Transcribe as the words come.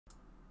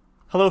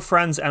Hello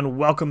friends and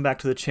welcome back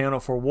to the channel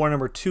for war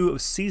number 2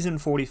 of season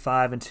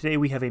 45, and today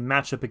we have a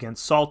matchup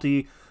against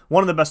Salty,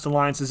 one of the best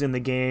alliances in the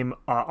game,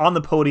 on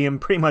the podium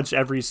pretty much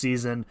every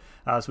season,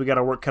 so we got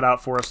our work cut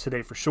out for us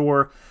today for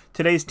sure.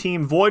 Today's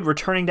team, Void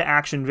returning to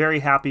action, very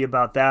happy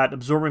about that,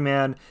 Absorbing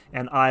Man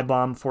and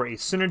I-Bomb for a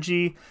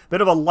synergy. Bit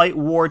of a light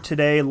war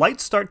today,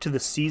 light start to the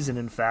season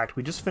in fact.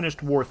 We just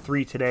finished War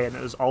 3 today and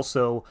it was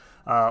also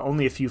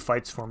only a few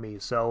fights for me.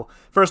 So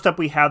first up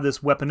we have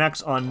this Weapon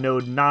X on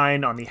node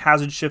 9 on the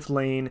hazard shift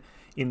lane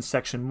in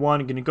section 1.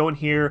 I'm going to go in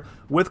here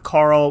with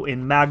Carl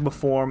in magma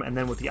form, and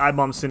then with the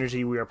I-Bomb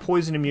synergy we are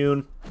poison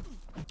immune.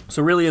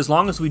 So really, as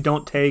long as we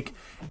don't take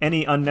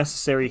any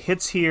unnecessary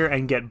hits here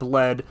and get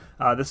bled,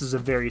 this is a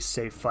very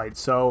safe fight.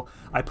 So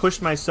I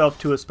pushed myself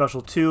to a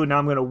special 2. Now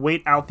I'm going to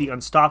wait out the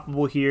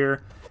unstoppable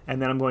here,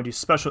 and then I'm going to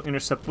special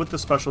intercept with the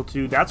special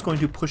 2. That's going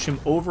to push him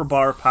over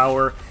bar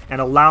power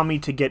and allow me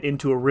to get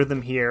into a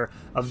rhythm here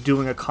of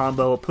doing a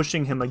combo,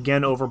 pushing him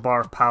again over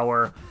bar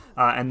power,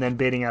 and then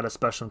baiting out a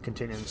special and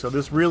continuing. So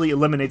this really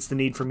eliminates the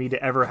need for me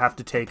to ever have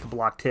to take a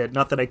blocked hit.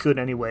 Not that I could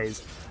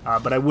anyways,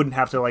 but I wouldn't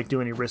have to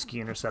do any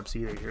risky intercepts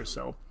either here.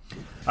 So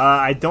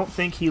I don't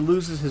think he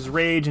loses his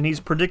rage, and he's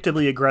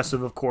predictably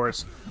aggressive, of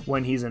course,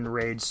 when he's in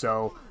rage.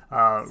 So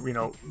you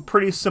know,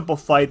 pretty simple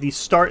fight. The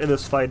start of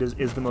this fight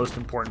is the most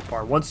important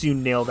part. Once you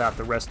nail that,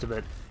 the rest of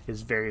it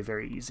is very,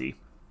 very easy.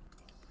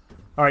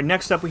 Alright,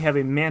 next up we have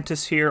a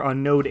Mantis here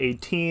on node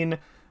 18.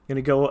 Going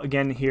to go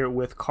again here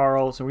with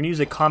Carl. So we're going to use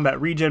a combat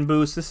regen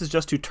boost. This is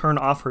just to turn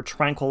off her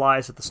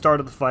Tranquilize at the start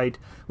of the fight,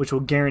 which will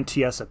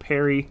guarantee us a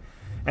parry.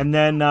 And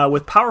then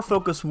with Power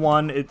Focus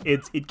 1,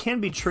 it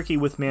can be tricky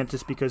with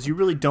Mantis because you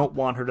really don't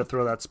want her to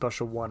throw that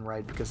special 1,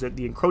 right? Because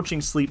the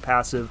encroaching sleep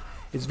passive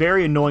is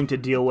very annoying to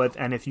deal with,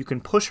 and if you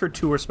can push her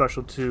to her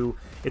special 2,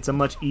 it's a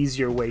much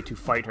easier way to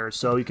fight her.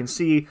 So you can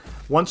see,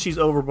 once she's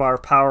over bar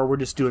of power, we're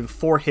just doing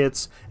 4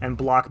 hits and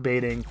block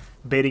baiting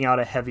out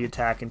a heavy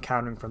attack and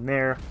countering from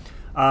there.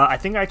 I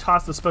think I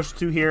tossed the special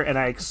 2 here, and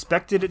I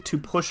expected it to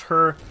push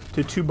her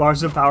to 2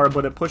 bars of power,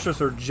 but it pushes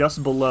her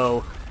just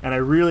below, and I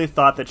really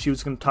thought that she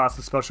was going to toss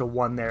the special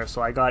 1 there,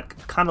 so I got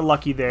kind of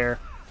lucky there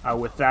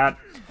with that.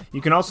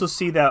 You can also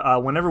see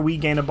that whenever we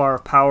gain a bar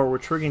of power, we're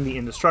triggering the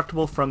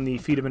Indestructible from the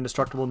Feat of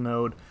Indestructible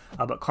node,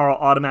 but Carl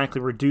automatically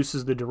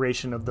reduces the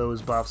duration of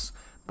those buffs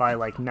by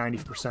like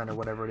 90% or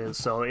whatever it is,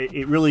 so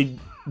it really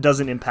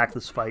doesn't impact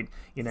this fight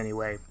in any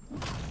way.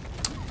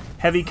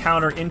 Heavy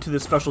counter into the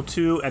special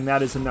 2, and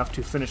that is enough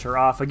to finish her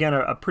off. Again,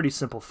 a pretty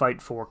simple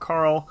fight for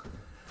Carl.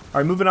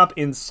 Alright, moving up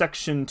in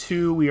section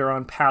 2, we are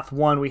on path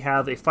 1. We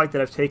have a fight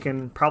that I've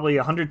taken probably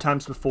 100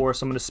 times before,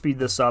 so I'm going to speed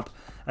this up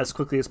as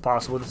quickly as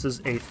possible. This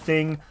is a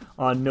Thing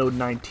on node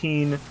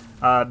 19.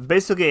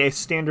 Basically a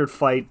standard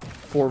fight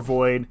for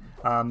Void.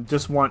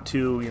 Just want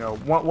to, you know,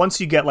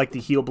 once you get like the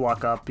heal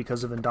block up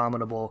because of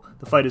Indomitable,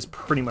 the fight is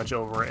pretty much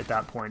over at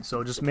that point.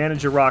 So just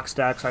manage your rock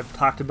stacks. I've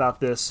talked about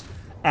this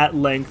at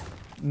length.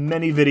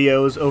 Many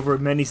videos over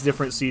many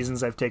different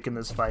seasons I've taken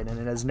this fight, and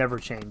it has never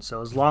changed.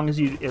 So as long as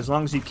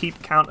you keep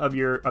count of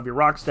your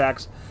rock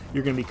stacks,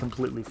 you're going to be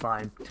completely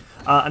fine.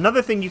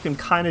 Another thing you can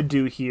kind of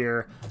do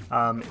here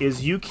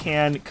is you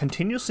can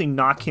continuously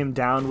knock him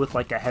down with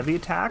like a heavy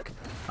attack,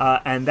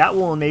 and that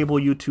will enable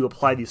you to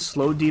apply the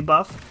slow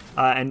debuff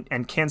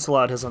and cancel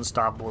out his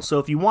unstoppable. So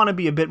if you want to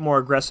be a bit more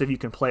aggressive, you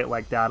can play it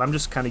like that. I'm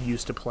just kind of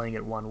used to playing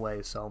it one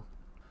way, so.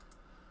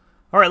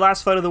 Alright,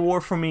 last fight of the war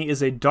for me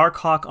is a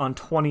DARKHAWK on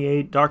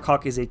 28.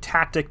 DARKHAWK is a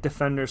tactic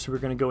defender, so we're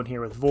going to go in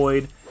here with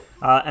Void.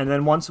 And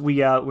then once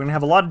we're going to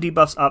have a lot of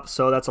debuffs up,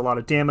 so that's a lot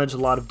of damage, a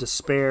lot of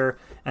despair,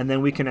 and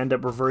then we can end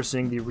up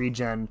reversing the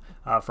regen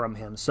from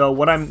him. So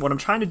what I'm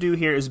trying to do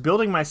here is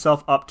building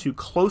myself up to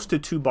close to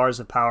 2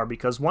 bars of power,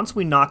 because once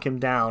we knock him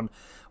down,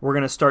 we're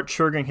going to start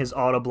triggering his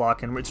auto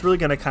block, and it's really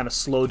going to kind of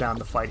slow down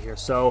the fight here.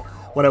 So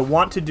what I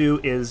want to do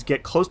is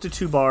get close to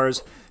 2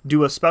 bars,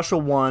 do a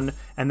special 1,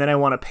 and then I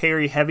want to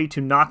parry heavy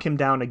to knock him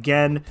down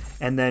again,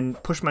 and then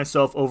push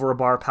myself over a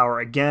bar power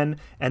again,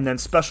 and then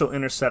special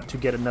intercept to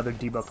get another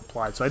debuff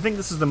applied. So I think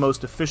this is the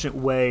most efficient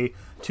way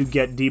to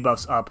get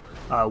debuffs up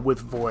with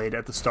Void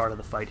at the start of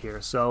the fight here.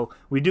 So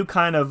we do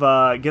kind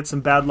of get some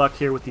bad luck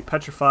here with the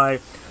Petrify.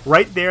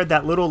 Right there,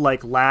 that little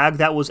like lag,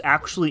 that was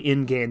actually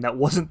in-game. That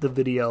wasn't the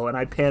video, and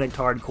I panicked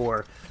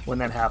hardcore when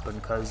that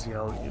happened, because you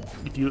know,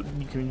 if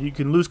you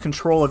can lose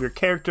control of your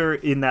character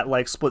in that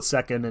like split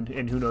second,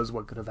 and who knows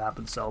what could have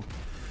happened. So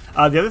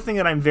the other thing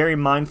that I'm very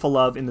mindful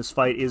of in this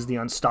fight is the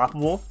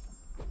unstoppable,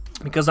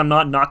 because I'm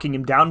not knocking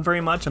him down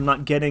very much. I'm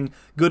not getting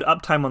good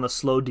uptime on the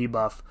slow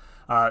debuff.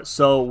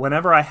 So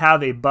whenever I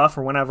have a buff,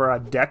 or whenever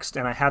I've dexed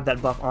and I have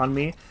that buff on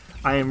me,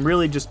 I am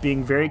really just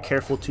being very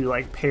careful to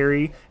like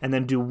parry and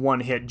then do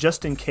 1 hit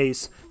just in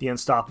case the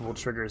unstoppable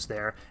triggers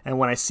there. And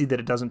when I see that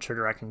it doesn't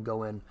trigger, I can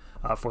go in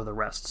for the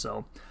rest.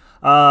 So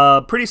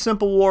pretty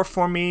simple war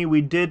for me.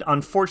 We did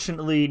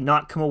unfortunately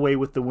not come away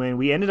with the win.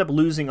 We ended up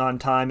losing on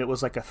time. It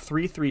was like a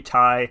 3-3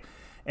 tie.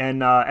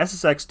 And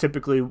SSX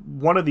typically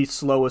one of the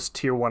slowest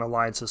tier 1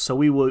 alliances, so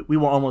we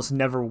will almost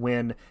never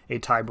win a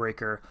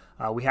tiebreaker.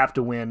 We have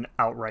to win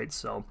outright.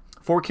 So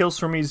 4 kills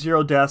for me,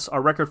 0 deaths.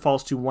 Our record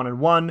falls to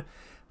 1-1.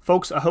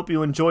 Folks, I hope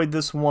you enjoyed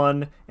this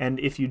one, and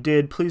if you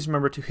did, please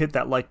remember to hit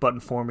that like button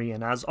for me.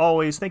 And as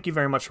always, thank you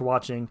very much for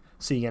watching.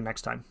 See you again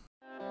next time.